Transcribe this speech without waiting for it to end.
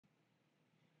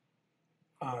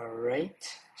All right,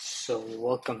 so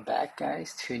welcome back,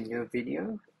 guys, to a new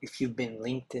video. If you've been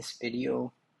linked this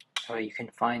video, you can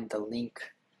find the link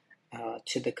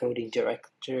to the coding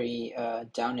directory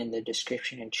down in the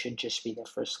description. It should just be the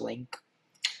first link.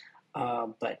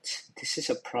 But this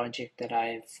is a project that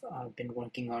I've been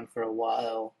working on for a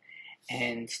while,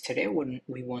 and today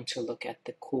we want to look at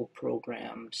the cool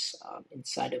programs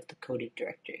inside of the coding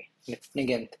directory. And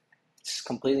again, it's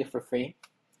completely for free.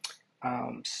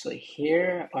 So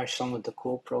here are some of the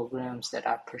cool programs that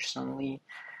I personally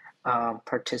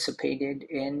participated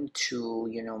in to,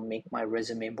 make my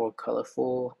resume more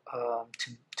colorful,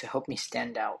 to help me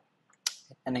stand out.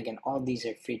 And again, all these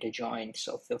are free to join,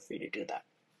 so feel free to do that.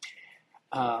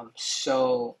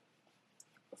 So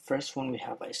first one we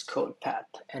have is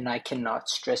codepath, and I cannot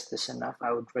stress this enough.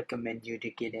 I would recommend you to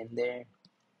get in there.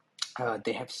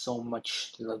 They have so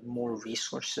much more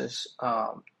resources.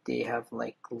 They have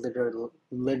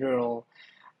literal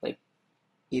like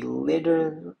a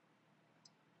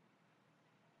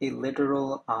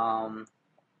literal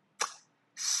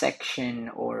section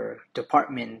or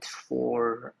department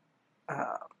for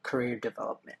career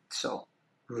development. So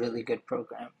really good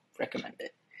program. Recommend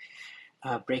it.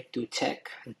 Breakthrough Tech.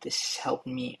 This helped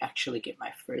me actually get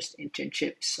my first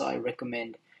internship, so I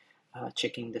recommend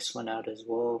checking this one out as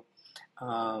well.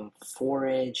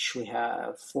 Forage, we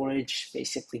have Forage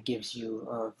basically gives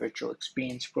you virtual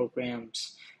experience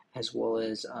programs, as well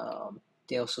as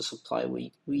they also supply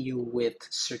you with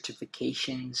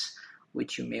certifications,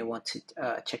 which you may want to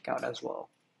check out as well.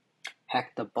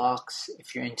 Hack the Box,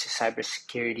 if you're into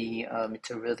cybersecurity, it's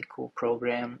a really cool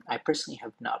program. I personally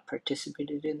have not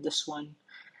participated in this one,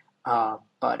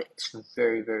 but it's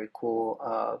very, very cool.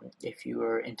 If you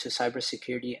are into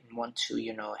cybersecurity and want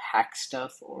to, hack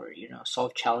stuff or,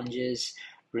 solve challenges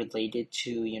related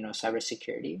to,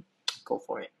 cybersecurity, go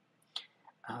for it.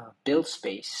 Build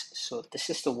Space. So this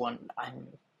is the one I'm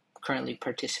currently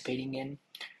participating in.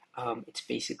 It's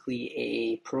basically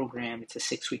a program. It's a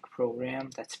 6-week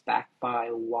program that's backed by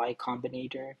Y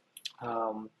Combinator,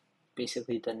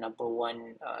 basically the number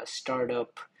one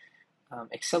startup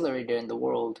accelerator in the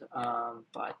world.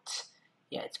 But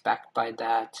yeah, it's backed by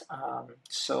that.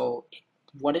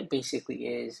 What it basically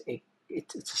is,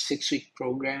 it's a 6-week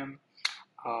program.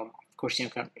 Of course,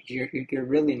 you're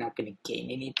really not going to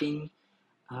gain anything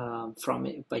from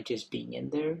it by just being in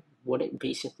there. What it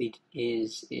basically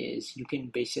is you can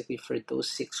basically, for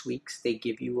those 6 weeks, they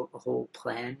give you a whole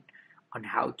plan on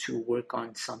how to work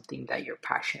on something that you're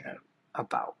passionate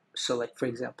about. So, like, for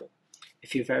example,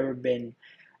 if you've ever been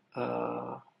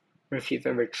or if you've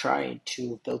ever tried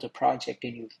to build a project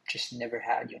and you've just never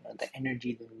had, the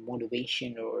energy, the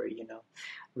motivation, or,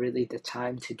 really the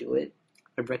time to do it,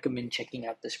 I recommend checking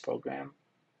out this program.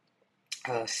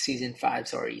 Season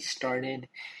 5's already started.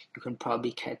 You can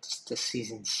probably catch the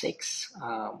season 6,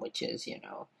 which is, in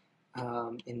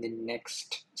the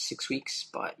next 6 weeks.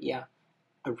 But yeah,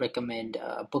 I recommend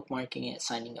bookmarking it,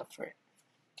 signing up for it.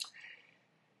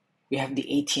 We have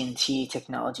the AT&T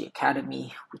Technology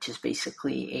Academy, which is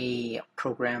basically a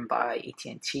program by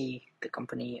AT&T, the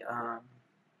company.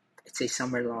 It's a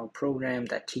summer-long program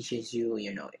that teaches you,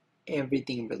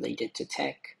 everything related to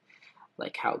tech,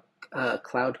 like how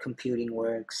cloud computing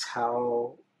works,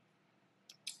 how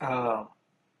uh,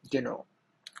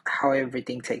 how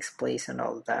everything takes place and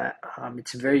all of that.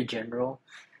 It's very general,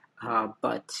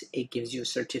 but it gives you a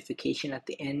certification at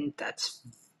the end that's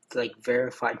like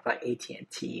verified by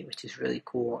AT&T, which is really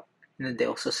cool. And then they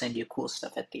also send you cool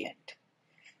stuff at the end.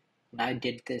 And I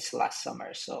did this last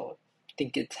summer, so I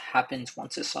think it happens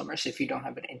once a summer. So if you don't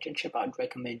have an internship, I'd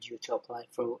recommend you to apply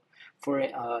for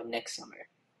it next summer.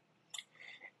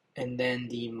 And then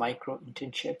the micro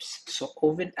internships. So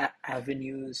Open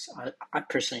Avenues, I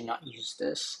personally not use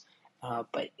this,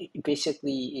 but it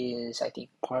basically is, I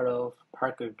think, part of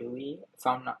Parker Dewey, if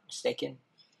I'm not mistaken.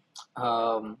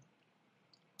 Um,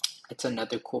 it's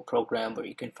another cool program where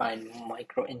you can find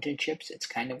micro internships. It's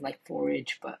kind of like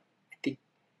Forage, but I think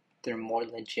they're more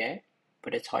legit,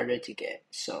 but it's harder to get.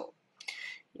 So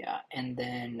yeah, and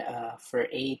then for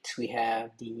 8, we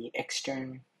have the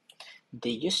extern. They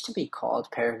used to be called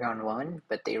Paragon One,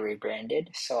 but they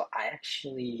rebranded. So I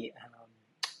actually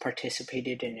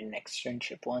participated in an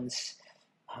externship once.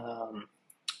 It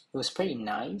was pretty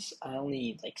nice. I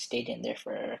only stayed in there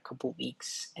for a couple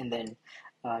weeks and then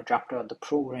dropped out of the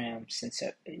program since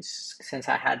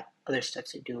I had other stuff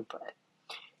to do. But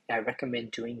I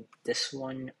recommend doing this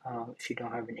one if you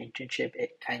don't have an internship.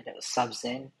 It kind of subs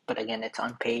in, but again, it's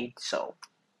unpaid, so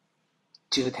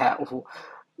do that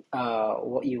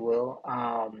what you will.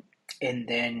 And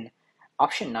then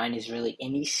option 9 is really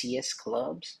any CS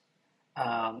clubs.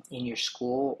 in your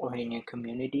school or in your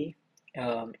community.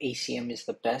 ACM is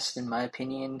the best in my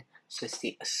opinion. So it's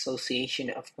the Association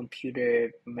of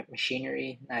Computer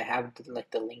Machinery. I have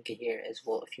like the link here as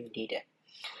well if you need it.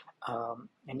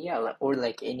 And yeah, or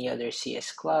like any other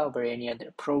CS club or any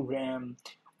other program.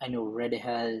 I know Reddit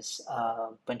has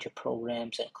a bunch of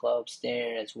programs and clubs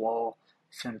there as well.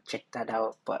 If you want to check that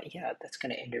out. But yeah, that's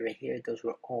gonna end it right here. Those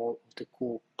were all of the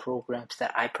cool programs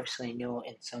that I personally know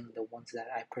and some of the ones that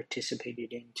I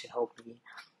participated in to help me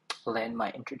land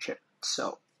my internship.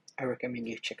 So I recommend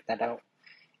you check that out.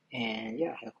 And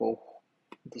yeah, I hope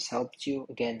this helped you.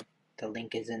 Again, the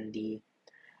link is in the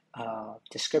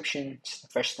description. It's the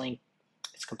first link.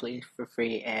 It's completely for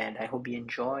free, and I hope you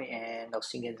enjoy. And I'll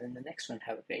see you guys in the next one.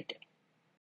 Have a great day.